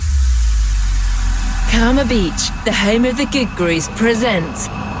Karma Beach, the home of the Good Grooves, presents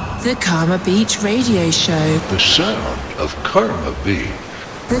the Karma Beach Radio Show. The sound of Karma Beach.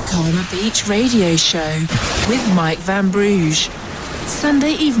 The Karma Beach Radio Show with Mike Van Brugge.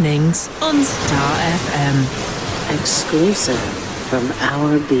 Sunday evenings on Star FM. Exclusive from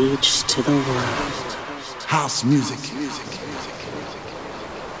our beach to the world. House music.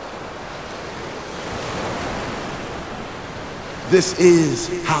 This is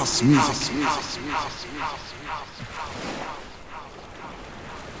house music.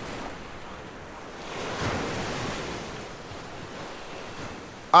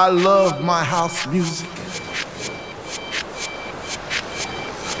 I love my house music.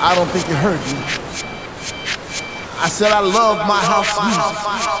 I don't think you heard me. I said I love my house music.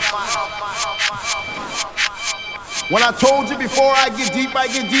 When I told you before I get deep, I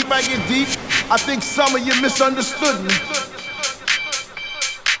think some of you misunderstood me.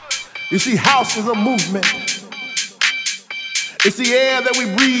 You see, house is a movement. It's the air that we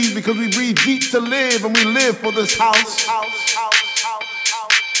breathe because we breathe deep to live, and we live for this house.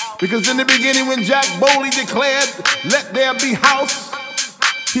 Because in the beginning when Jack Bowley declared, "Let there be house,"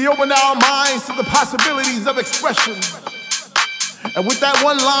 he opened our minds to the possibilities of expression. And with that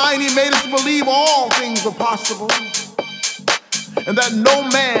one line, he made us believe all things were possible and that no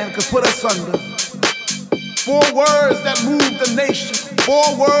man could put us under. 4 words that moved the nation,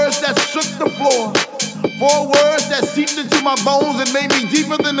 4 words that shook the floor, 4 words that seeped into my bones and made me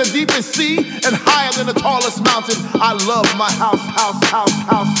deeper than the deepest sea and higher than the tallest mountain. I love my house.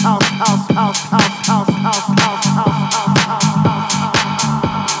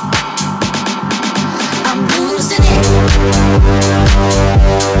 I'm losing it.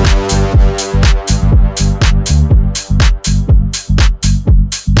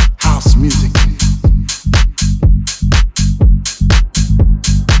 House music.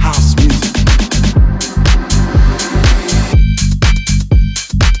 House music.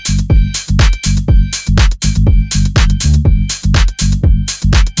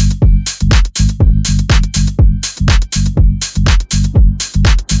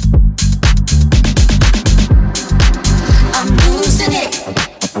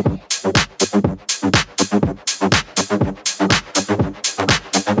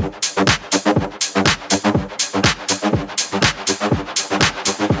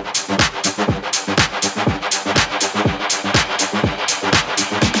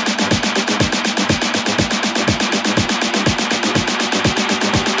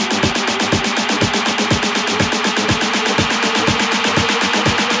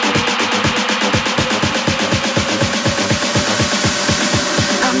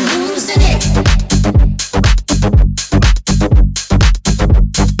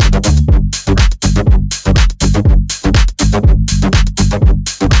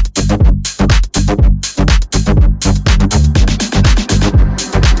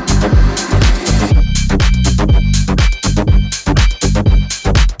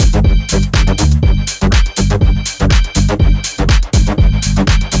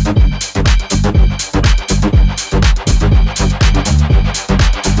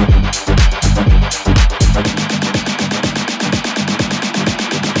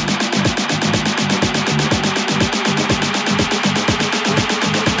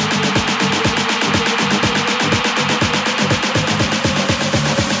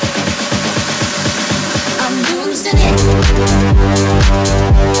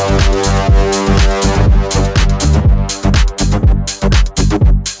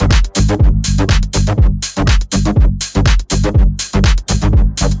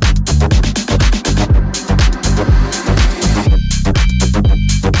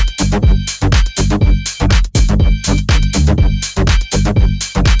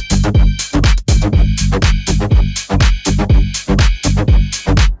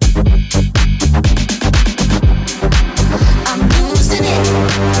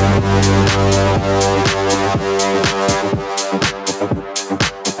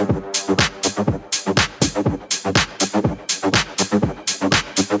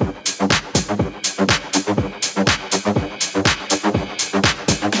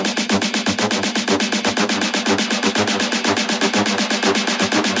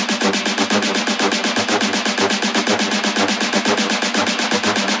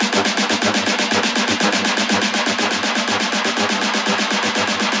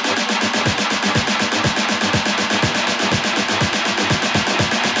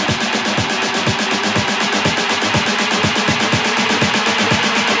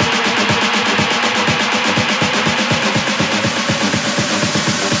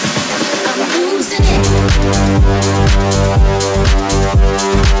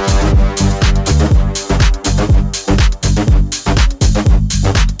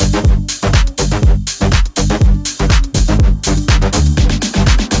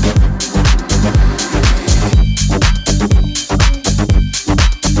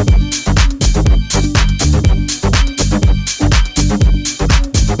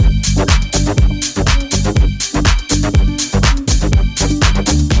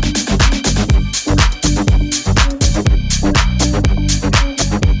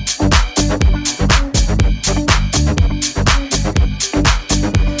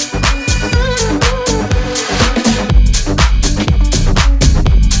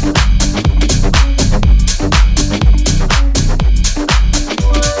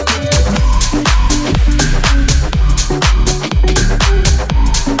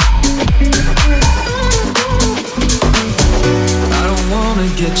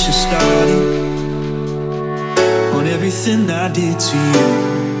 I did to you.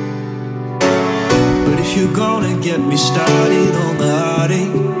 But if you're gonna get me started on the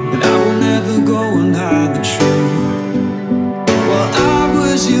heartache, then I will never go and hide the truth. While I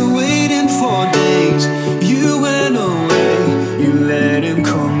was here waiting for days, you went away. You let him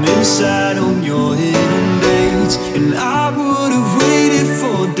come inside on your hidden dates, and I would have waited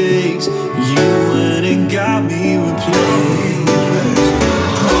for days. You went and got me replaced.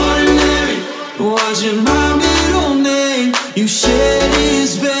 Ordinary was your my middle name. You shared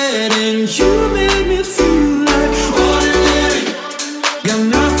his bed and you made me feel like ordinary. Got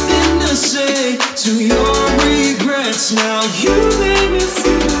nothing to say to your regrets now. You made me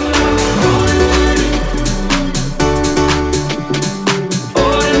feel like ordinary.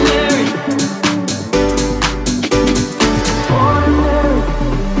 Ordinary. Ordinary.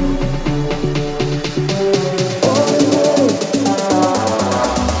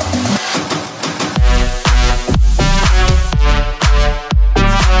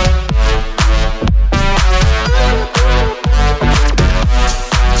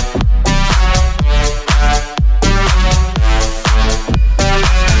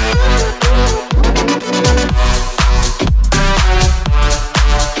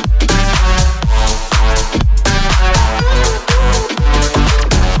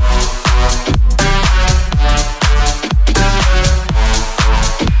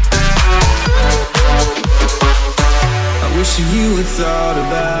 Thought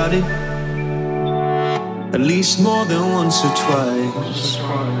about it at least more than once or twice,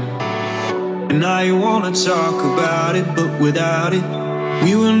 and now you wanna talk about it, but without it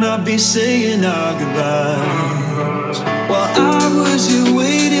we will not be saying our goodbyes. While I was here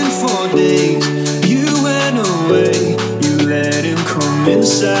waiting for days, you went away. You let him come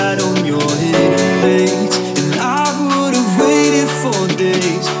inside on your hidden dates, and I would have waited for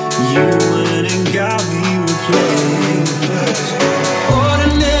days. You went and got me replaced.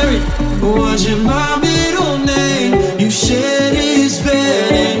 Ordinary was your my middle name. You shared his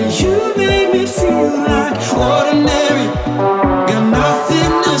bed and you made me feel like ordinary. Got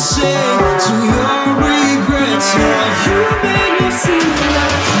nothing to say to your regrets now. You made me feel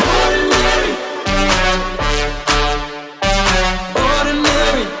like ordinary.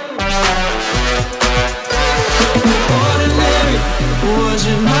 Ordinary. Ordinary was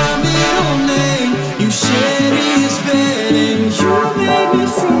your my middle name. You shared his bed and you made me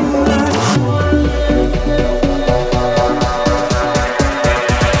feel like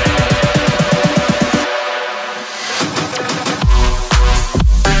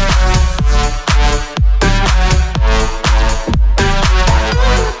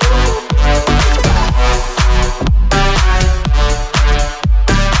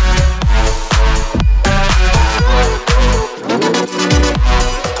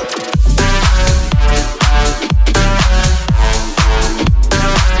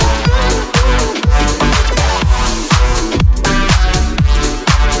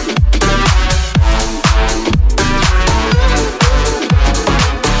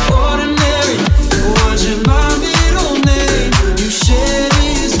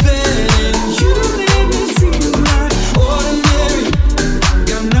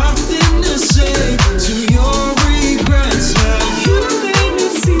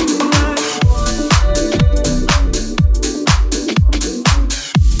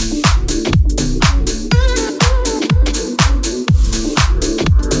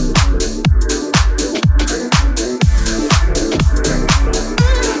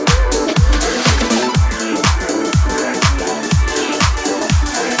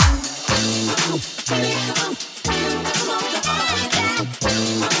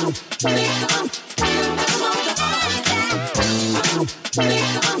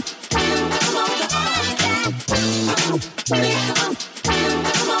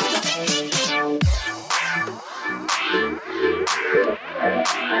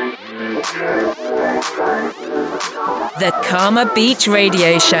The Karma Beach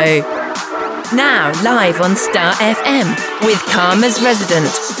Radio Show. Now live on Star FM with Karma's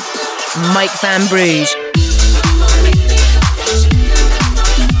resident, Mike Van Brugge.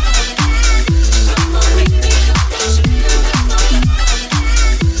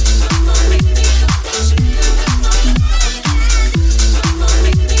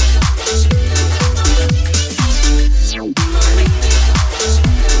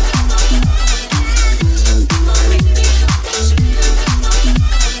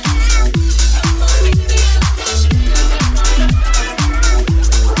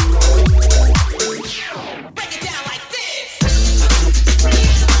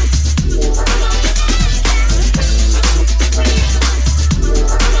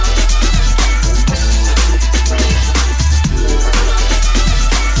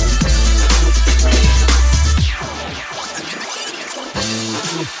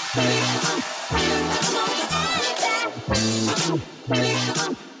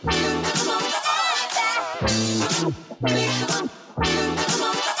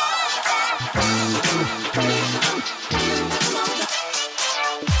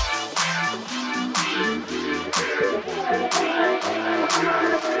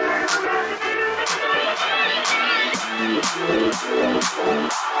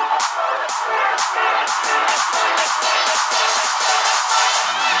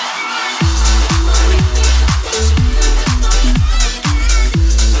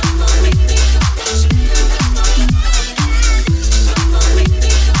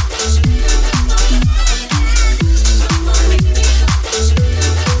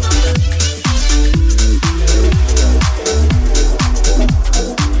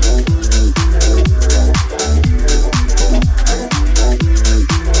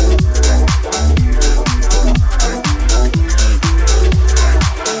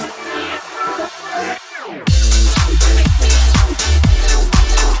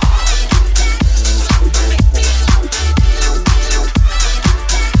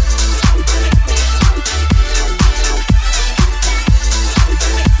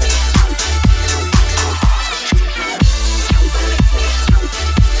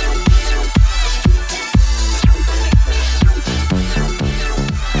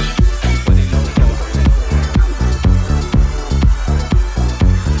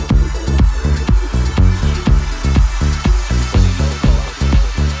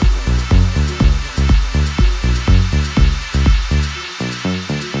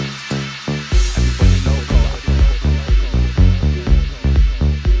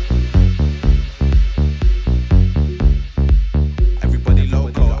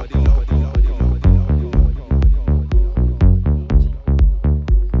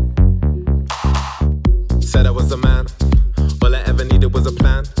 Said I was a man, all I ever needed was a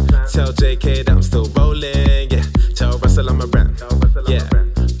plan. Tell JK that I'm still rolling, yeah. Tell Russell I'm a brand, yeah.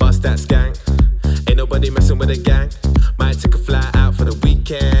 Bust that skank, ain't nobody messing with a gang. Might take a fly out for the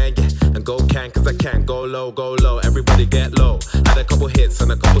weekend, yeah. And go cause I can, go low, everybody get low. Had a couple hits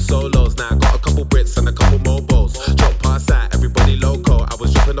and a couple solos, now I got a couple Brits and a couple mobiles. Drop past out, everybody loco. I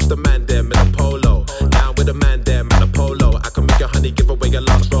was dropping off the man there, in a polo. Now with the man there, in a polo. I can make your honey give away your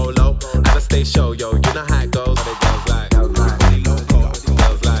last rolo. And I stay show, yo, you know how it goes. What it goes like, everybody loco.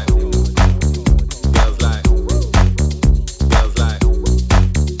 Girls like, girls like, girls like,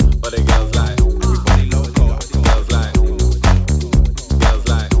 what it goes like, everybody loco. Girls like, girls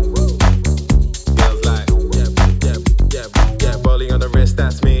like, girls like, yeah, rolling on the wrist,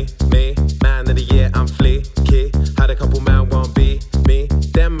 that's me, man of the year, I'm fleeky. Had a couple man won't be me,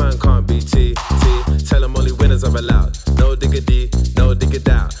 them man can't be T. Tell them only winners are allowed, no diggity, no dig it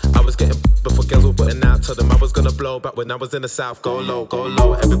out. I was getting before girls were putting out, told them I was gonna blow back when I was in the south. Go low,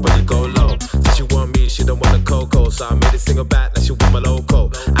 everybody go low. Said she want me, she don't want a cocoa, so I made it single back like she want my loco.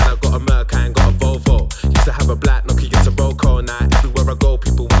 And I got a Merc, I ain't got a Volvo. Used to have a black Nokia to Roco, now everywhere I go,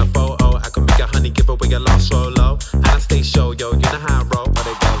 people want a photo. I can make a honey, give away a last solo. And I stay show, yo, you know how I roll. What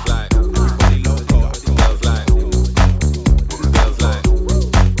it goes like, everybody loco. Girls like, girls like,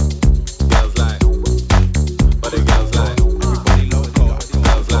 girls like, what it goes like, everybody loco.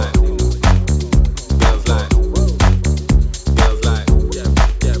 Girls like, girls like, girls like, yeah.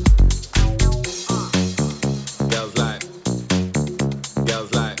 Girls like,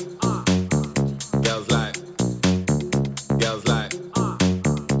 girls like, girls like, girls like,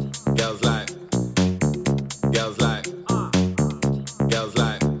 girls like, girls like, girls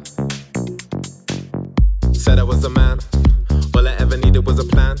like. Said I was a man, all I ever needed was a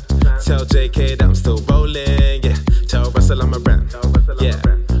plan. Tell JK that I'm still rolling, yeah. Tell Russell I'm a brand, yeah.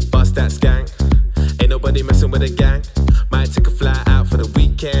 Bust that skank, ain't nobody messing with a gang. Might take a fly out for the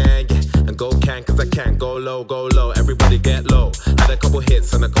weekend, yeah. And go cause I can, go low, everybody get low. Had a couple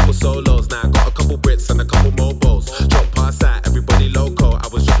hits and a couple solos, now I got a couple Brits and a couple mobiles. Drop past out, everybody loco. I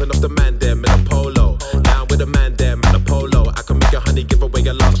was dropping off the man there, in a polo. Now with the man there, in a polo. I can make your honey give away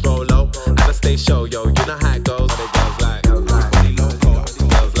your last rolo. And I stay show, yo, you know how it goes. What it goes like, everybody loco.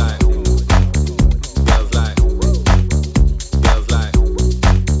 Girls like, girls like, girls like,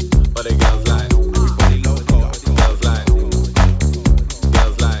 what it goes like, everybody loco. Girls like,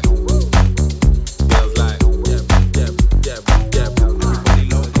 girls like, girls like, yeah. Everybody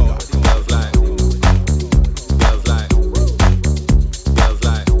loco. Girls like, girls like, girls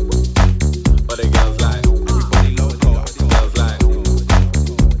like, what it goes like, everybody loco. Girls like,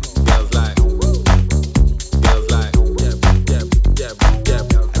 girls like, girls like, yeah.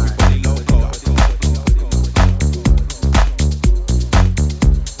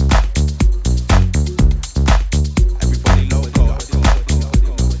 Everybody loco. Everybody loco.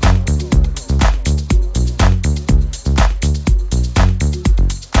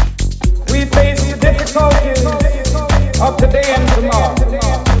 We face the difficulties of today and tomorrow.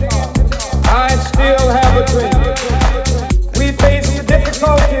 I still have a dream. We face the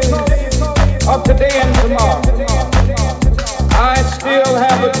difficulties of today and tomorrow. I still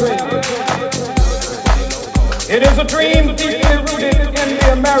have a dream. It is a dream deeply rooted in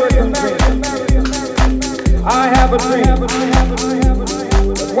the American dream. I have a dream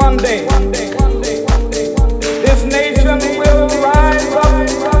that one day this nation will rise up,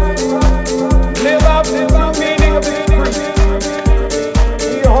 live out the true meaning of its creed.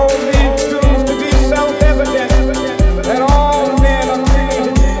 We hold these truths to be self-evident that all men are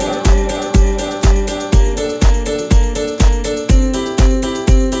created equal.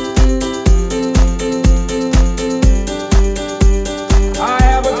 I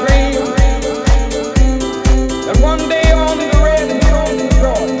have a dream that one day on the red hills of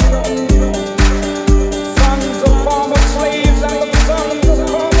Georgia,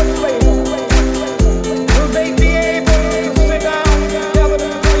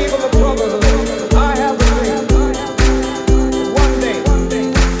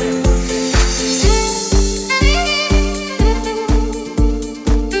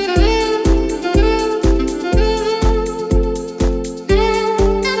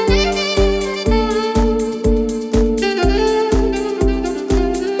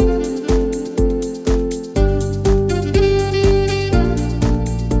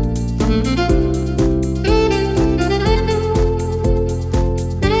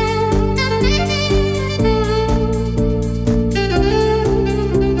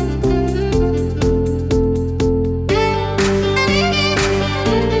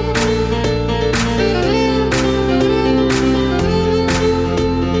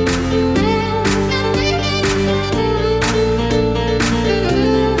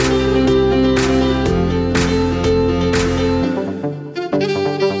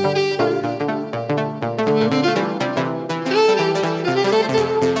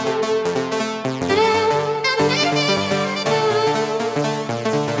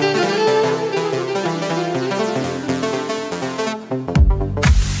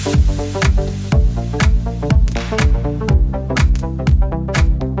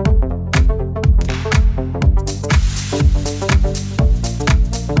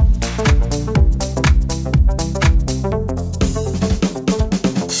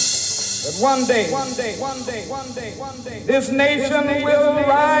 this nation will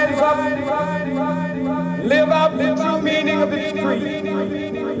rise up, live out the true meaning of its creed.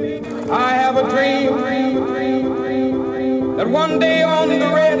 I have a dream that one day on the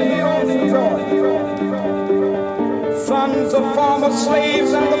red hills of Georgia, sons of former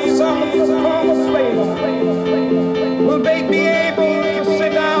slaves and the sons of former slaves will they be able to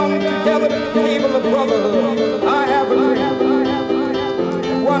sit down together at the table of brotherhood. I have a dream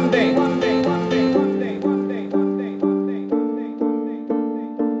that one day.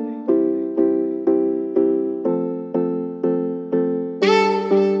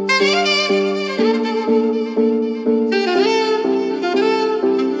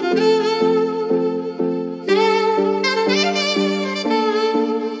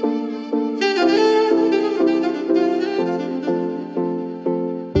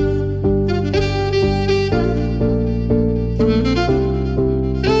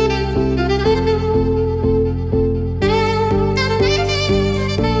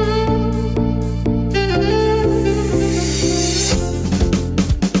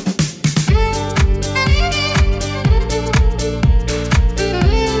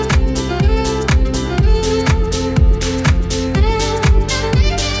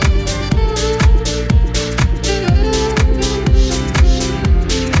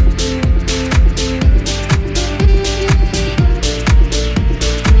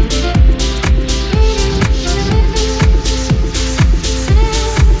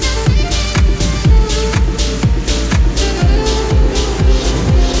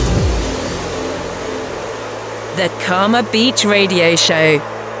 The Karma Beach Radio Show.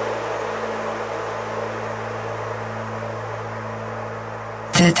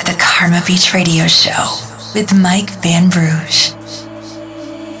 The Karma Beach Radio Show with Mike Van Brugge.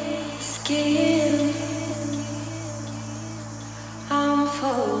 Skin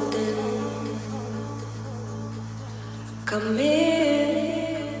unfolding. Come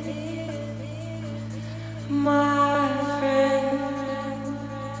in, my friend.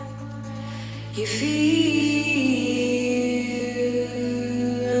 You feel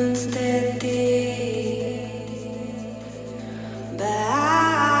unsteady, but I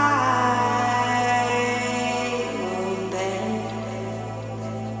won't bend.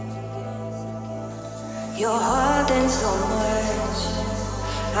 You're hurting so much,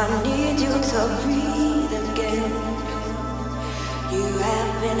 I need you to breathe again. You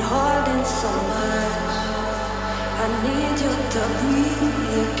have been holding so much, I need you to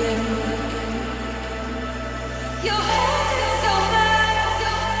breathe again. You're holding so much,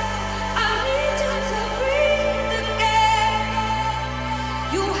 I need you to breathe again.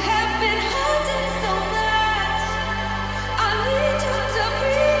 You have been holding so much, I need you to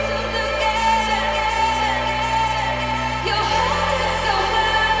breathe again. You're holding so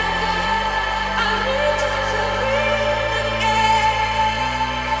much, I need you to breathe again.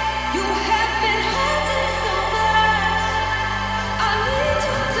 You have been holding so much, I need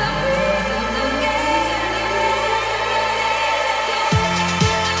you to breathe again.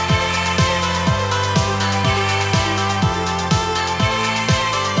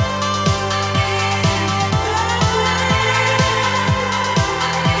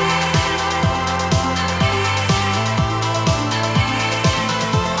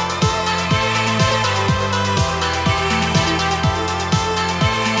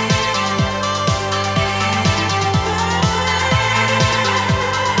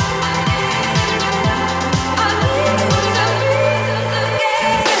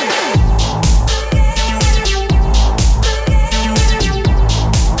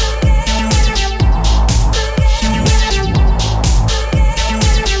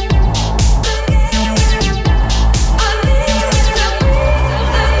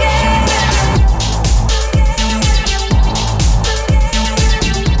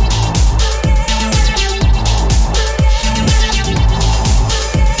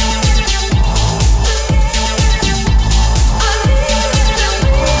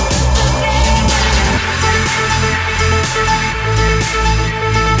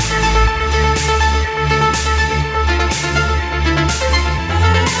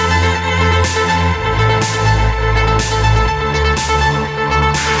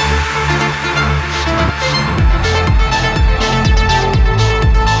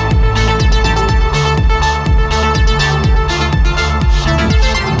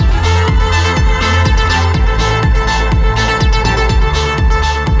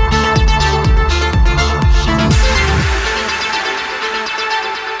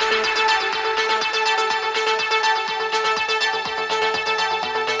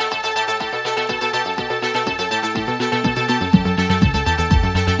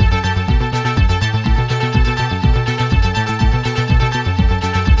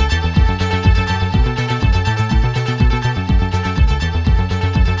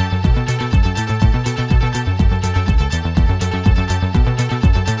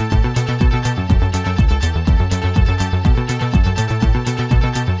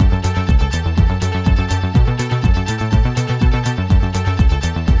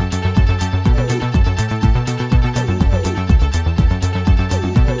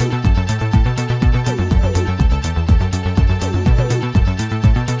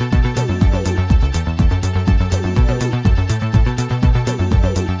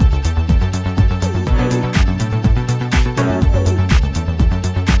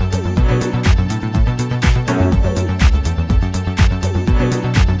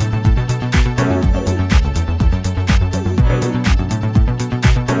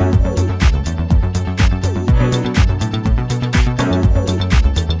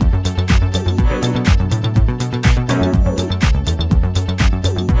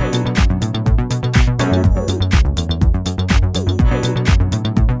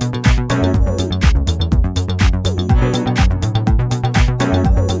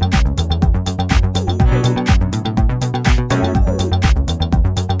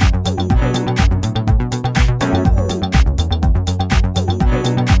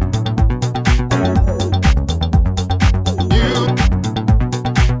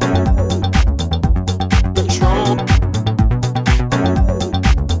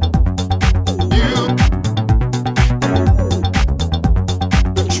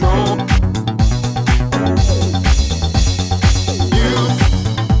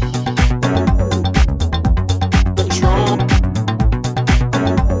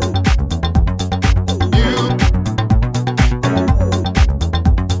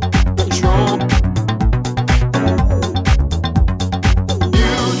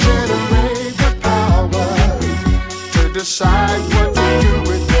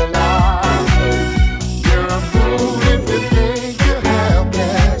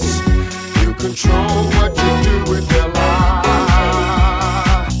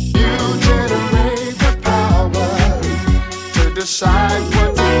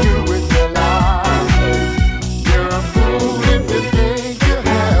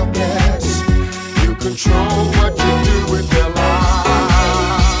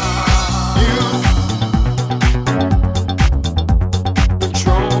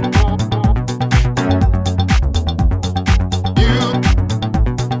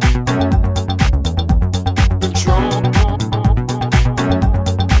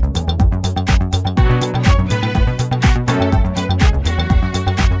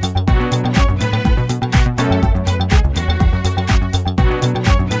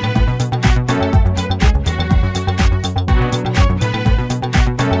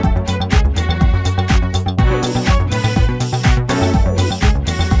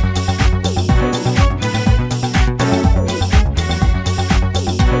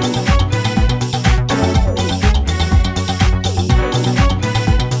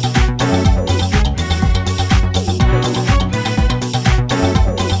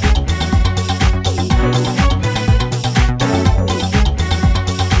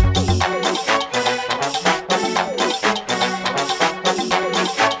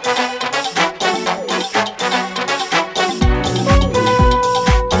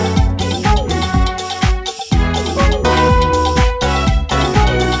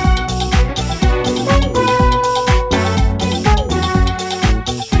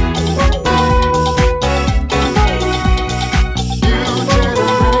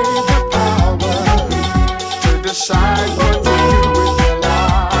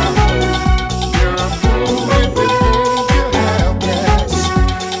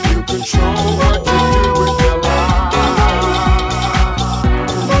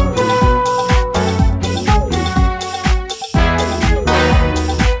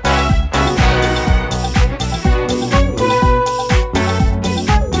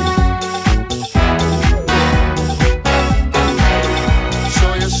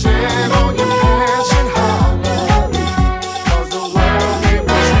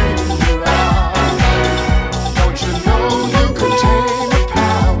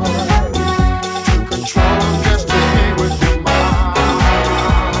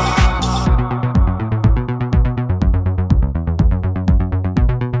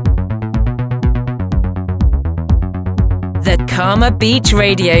 Karma Beach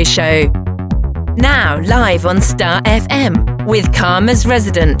Radio Show. Now live on Star FM with Karma's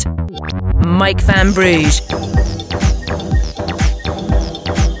resident, Mike Van Brugge.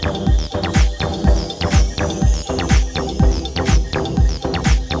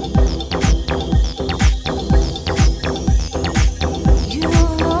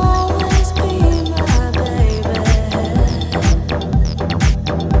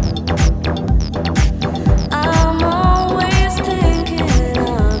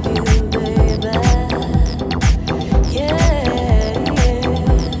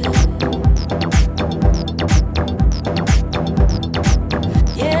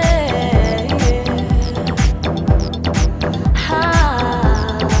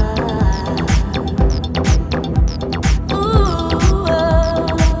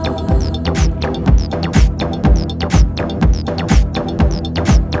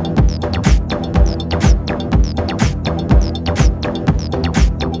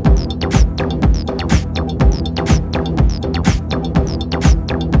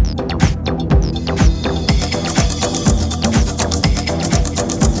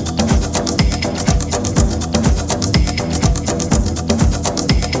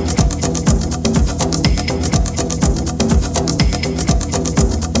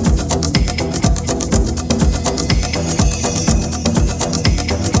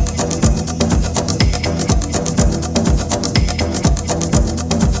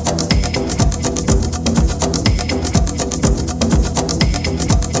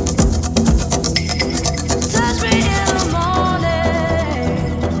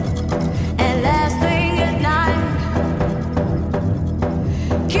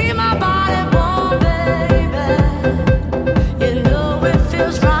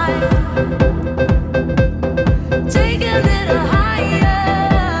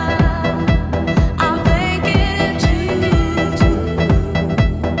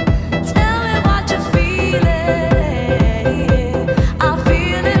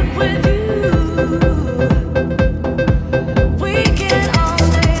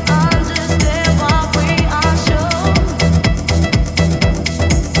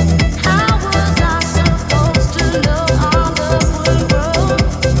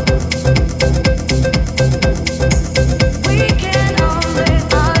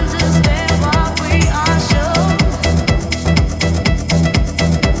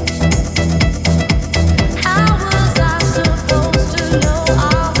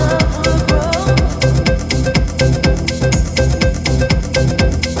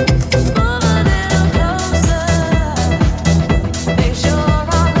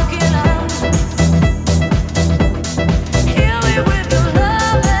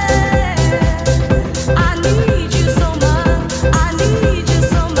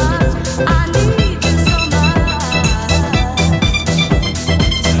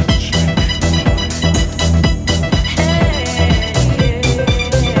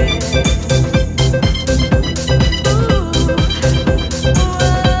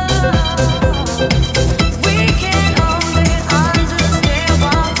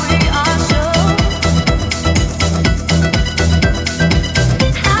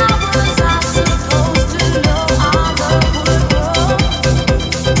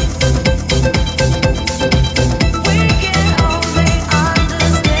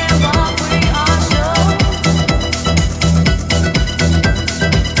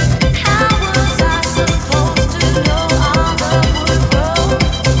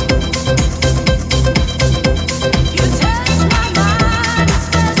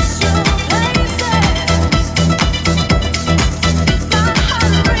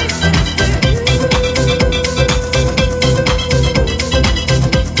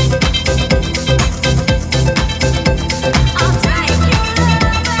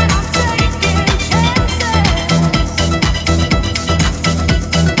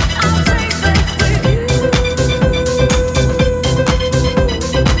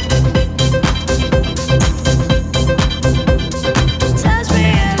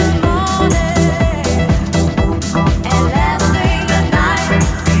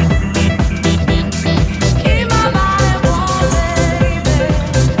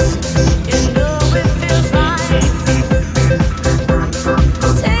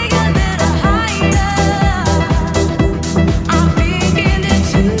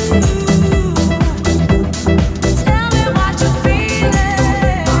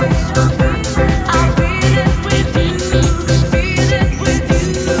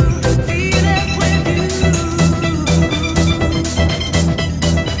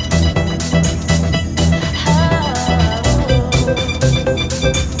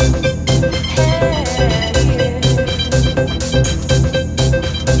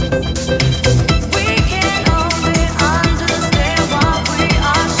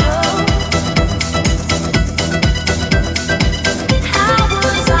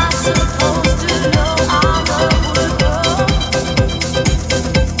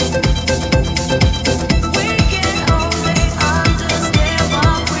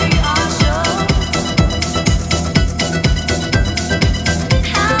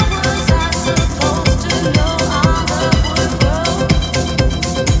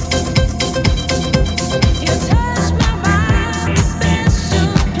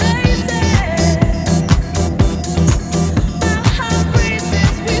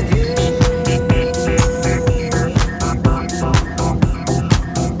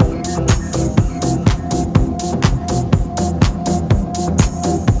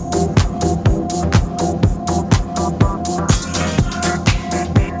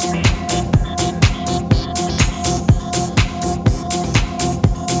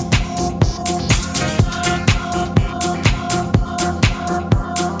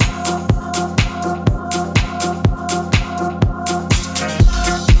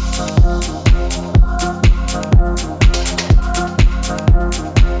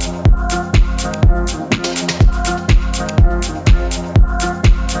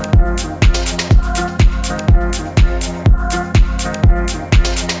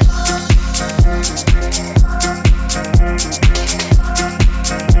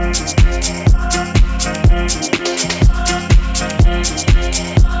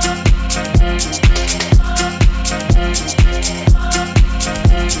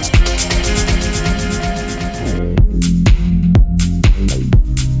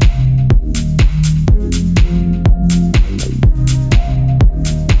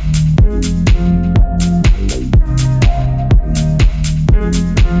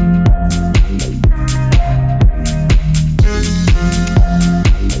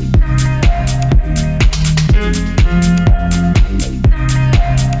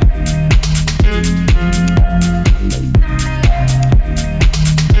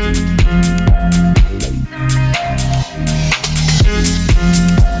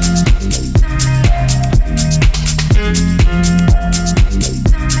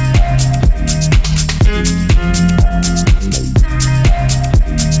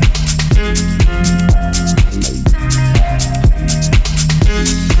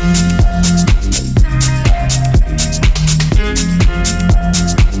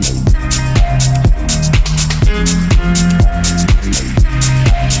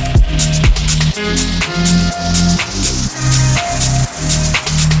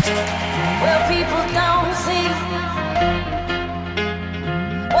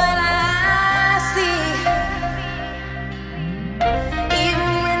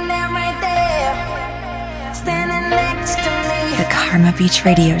 Karma Beach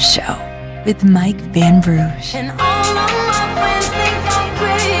Radio Show with Mike Van Bruges. And all of my friends think I'm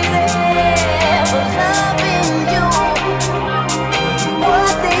crazy for loving you.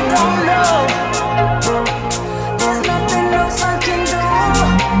 What they don't know, there's nothing else I can do.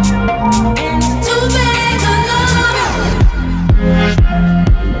 And it's too bad to love.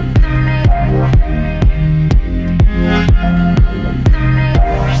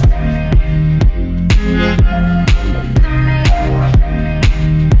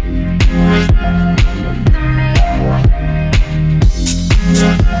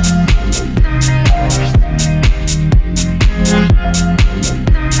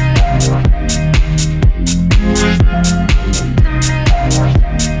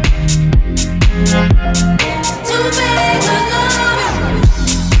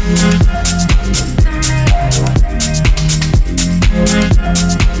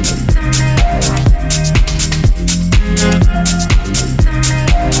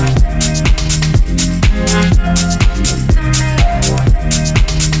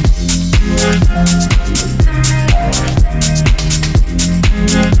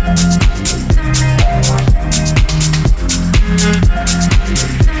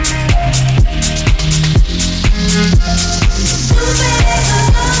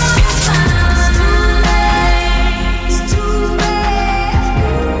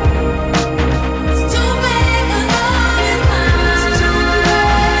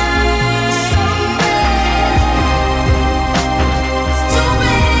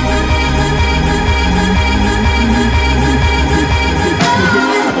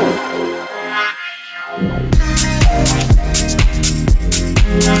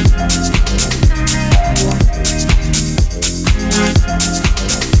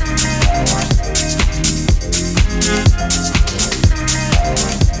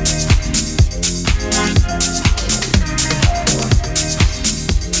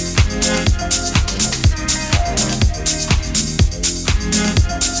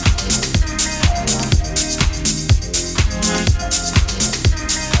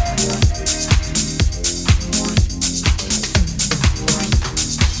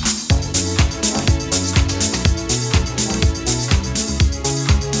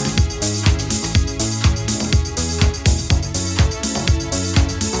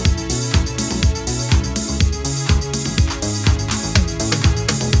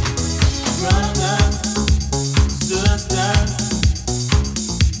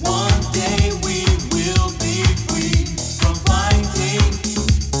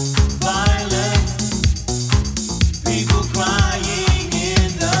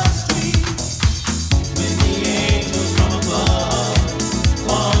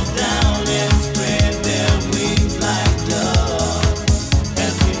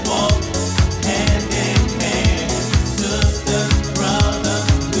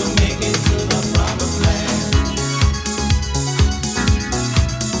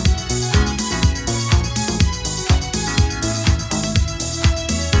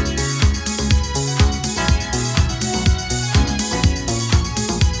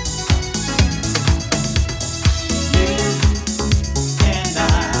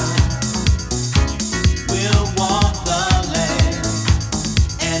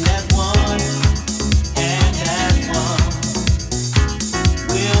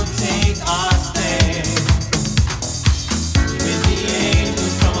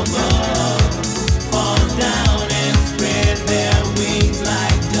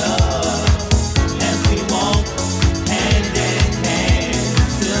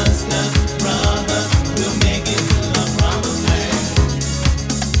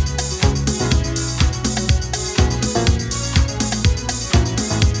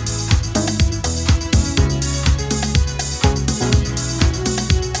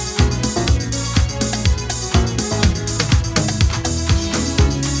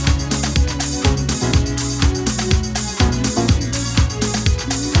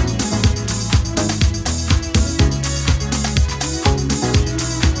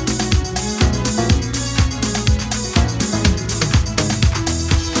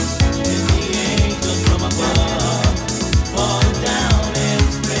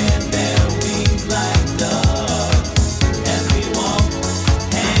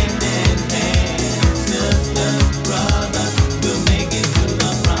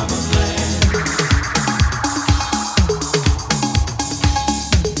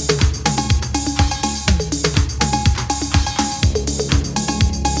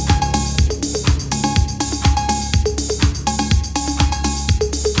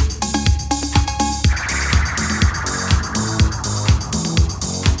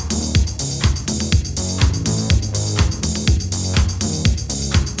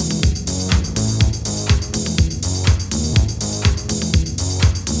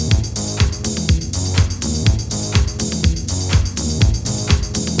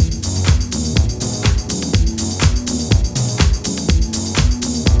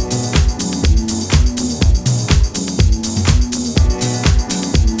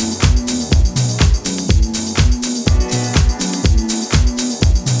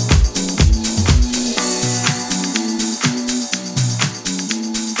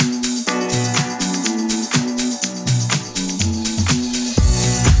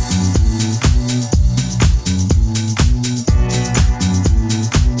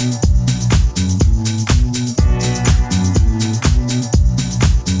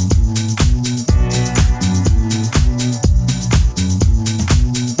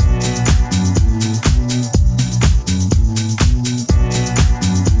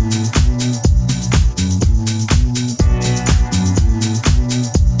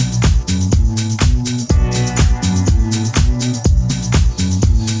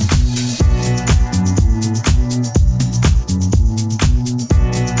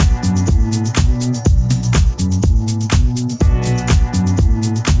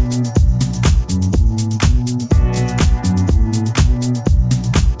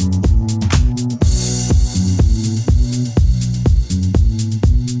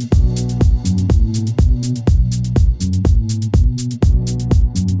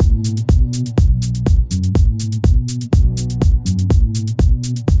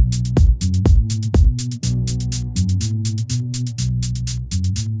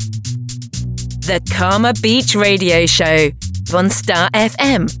 The Karma Beach Radio Show on Star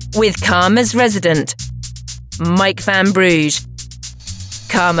FM with Karma's resident, Mike Van Brugge.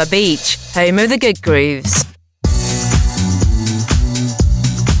 Karma Beach, home of the good grooves.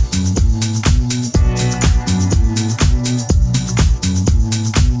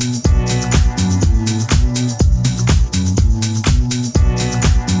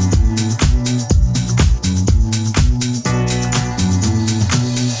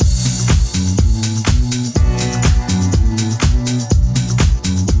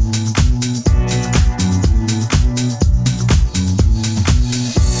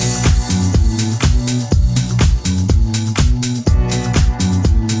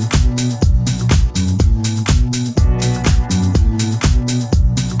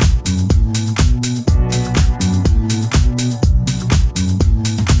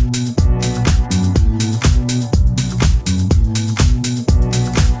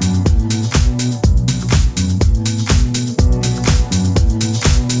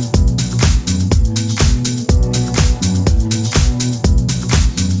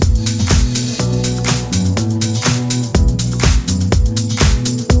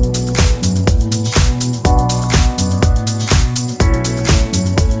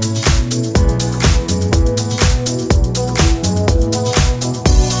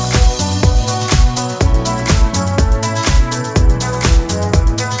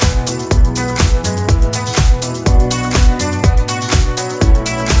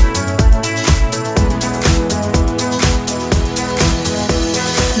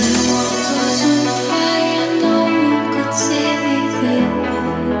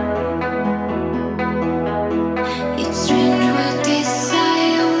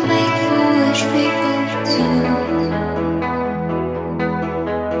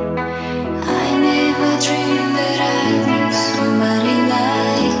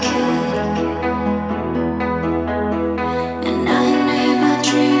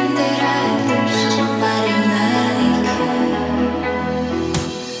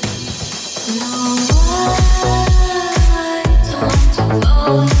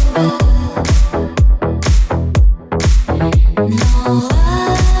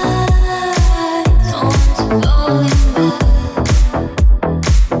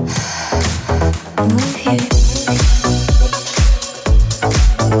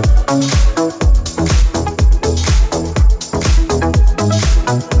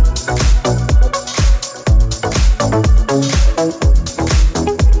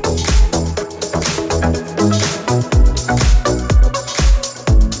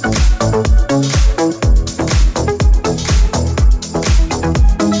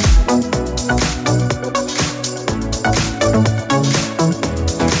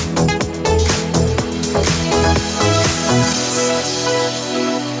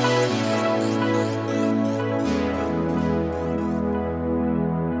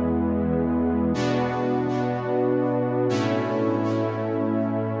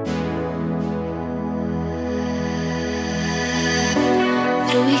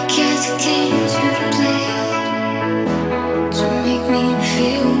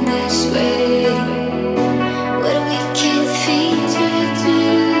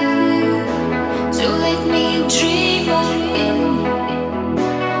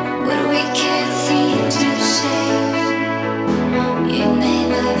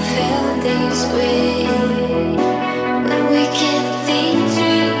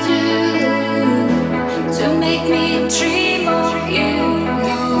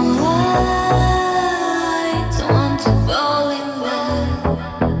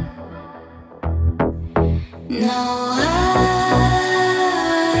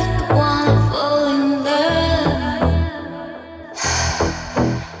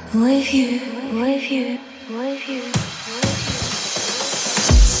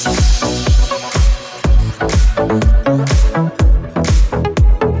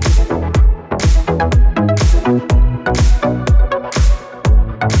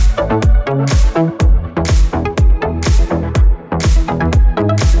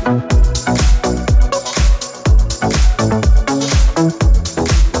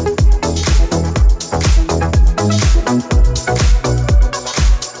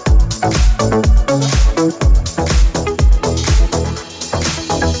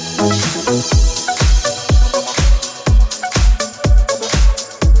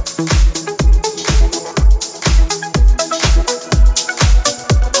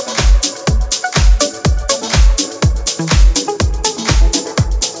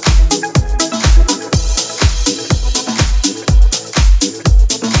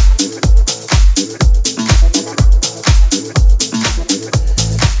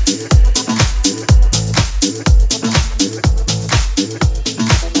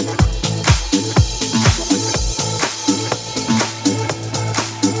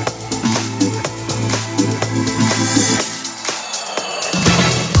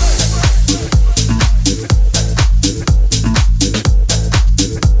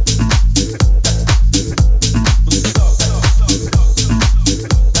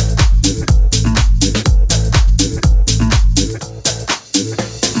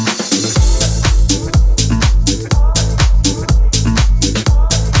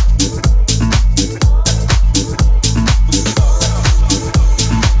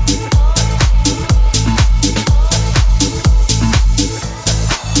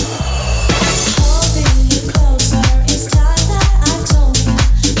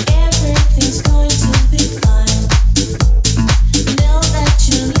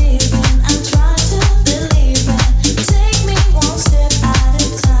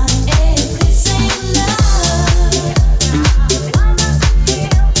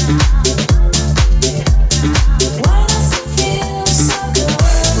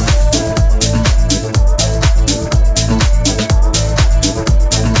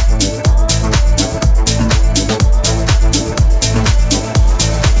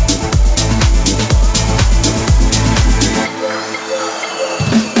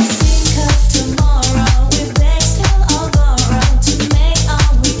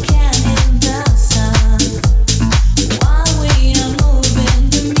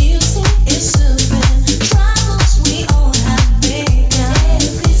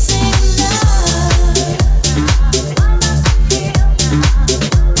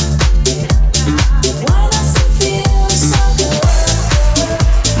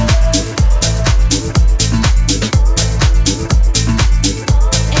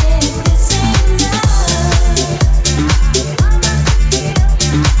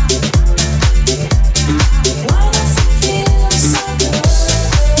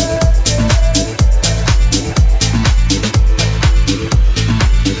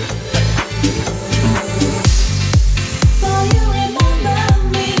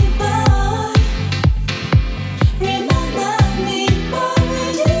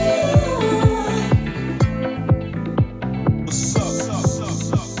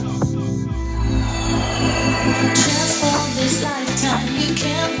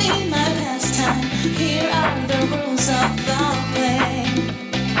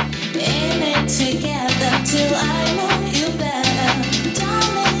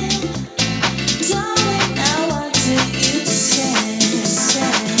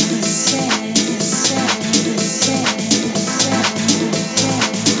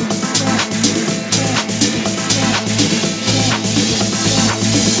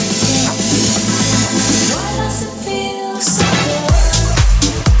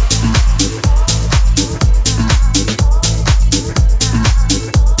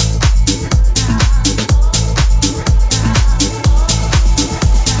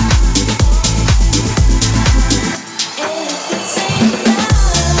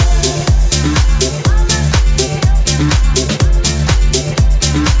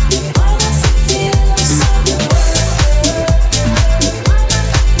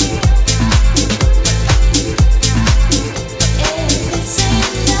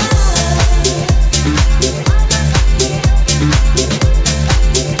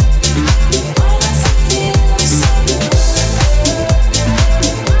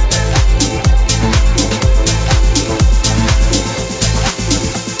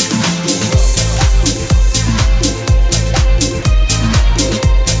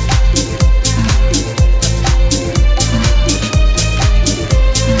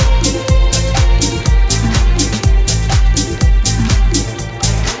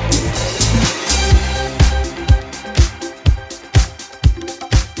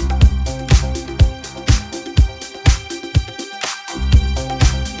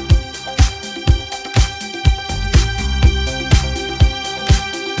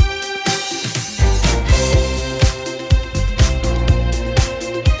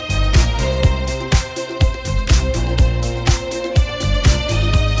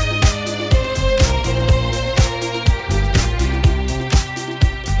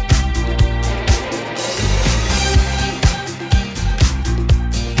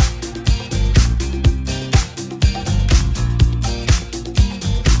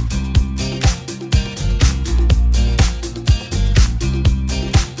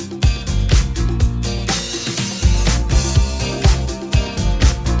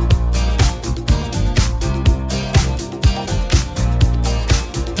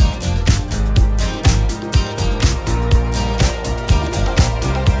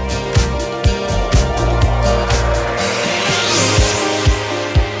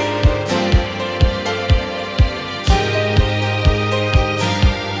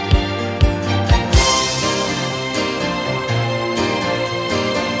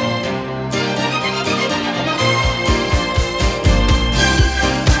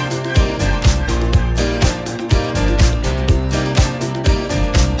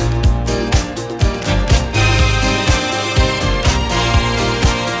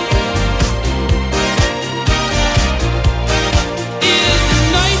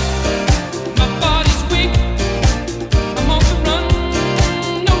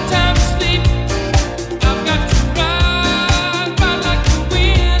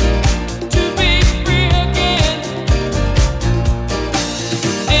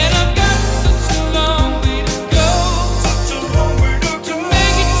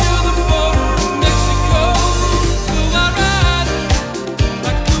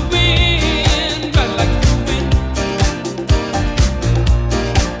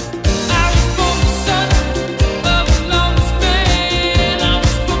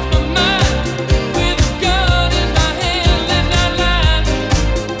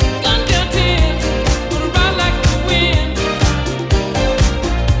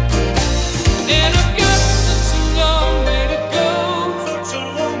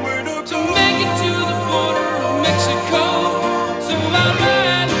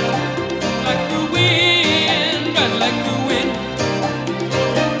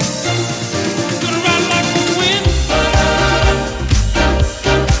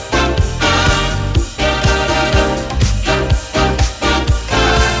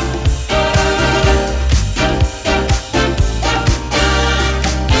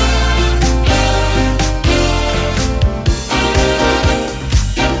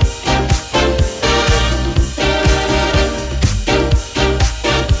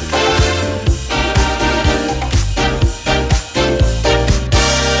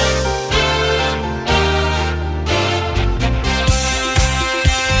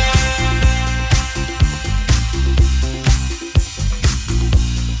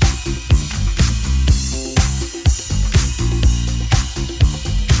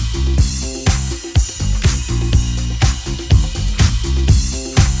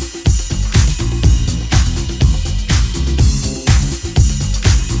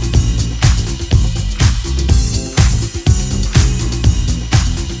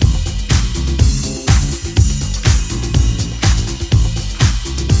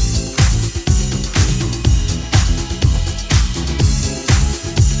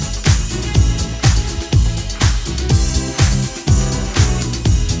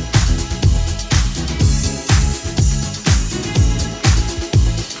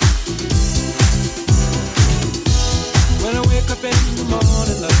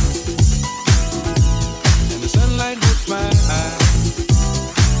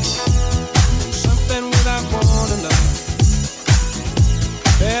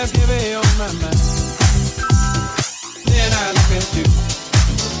 Then I look at you,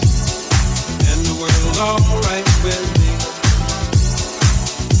 and the world's alright with me.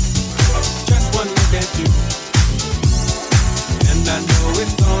 Just one look at you, and I know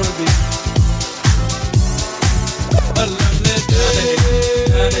it's gonna be a lovely day.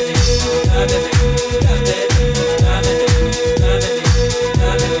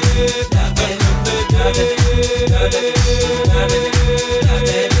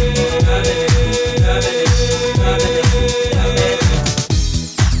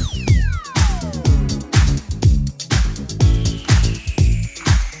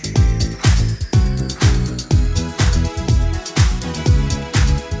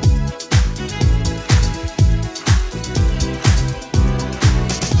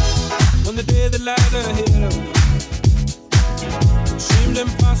 On the day that lies ahead of me seemed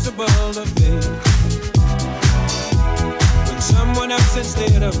impossible to face, when someone else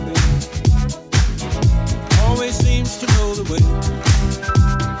instead of me always seems to know the way.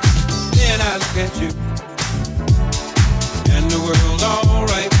 Then I look at you, and the world's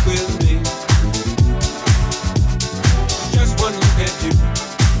alright with me. Just one look at you,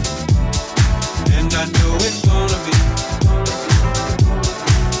 and I know it's gonna be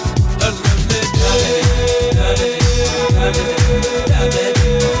a lovely day.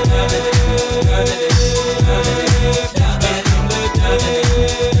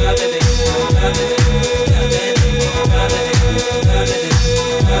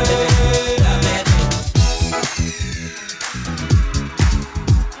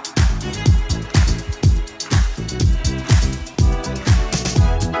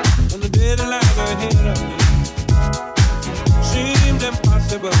 On the day that lies ahead of me seemed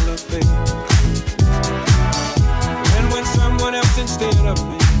impossible to face, and when someone else instead of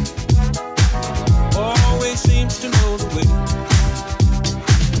me always seems to know the way,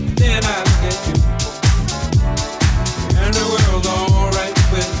 then I look at you, and the world's alright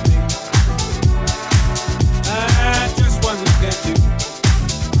with me. I just one look at you,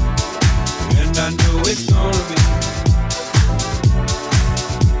 and I know it's gonna be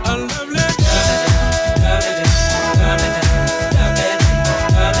a lovely day.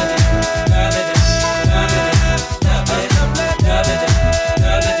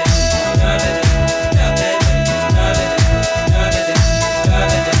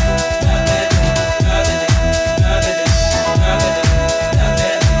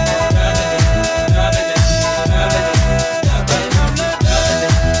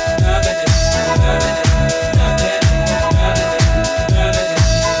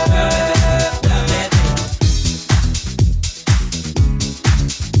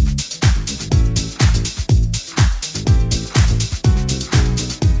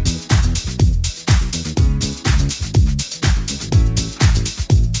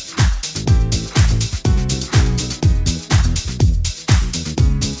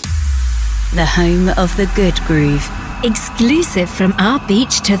 The home of the good groove. Exclusive from our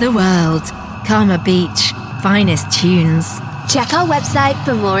beach to the world. Karma Beach. Finest tunes. Check our website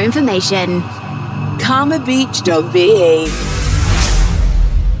for more information. KarmaBeach.be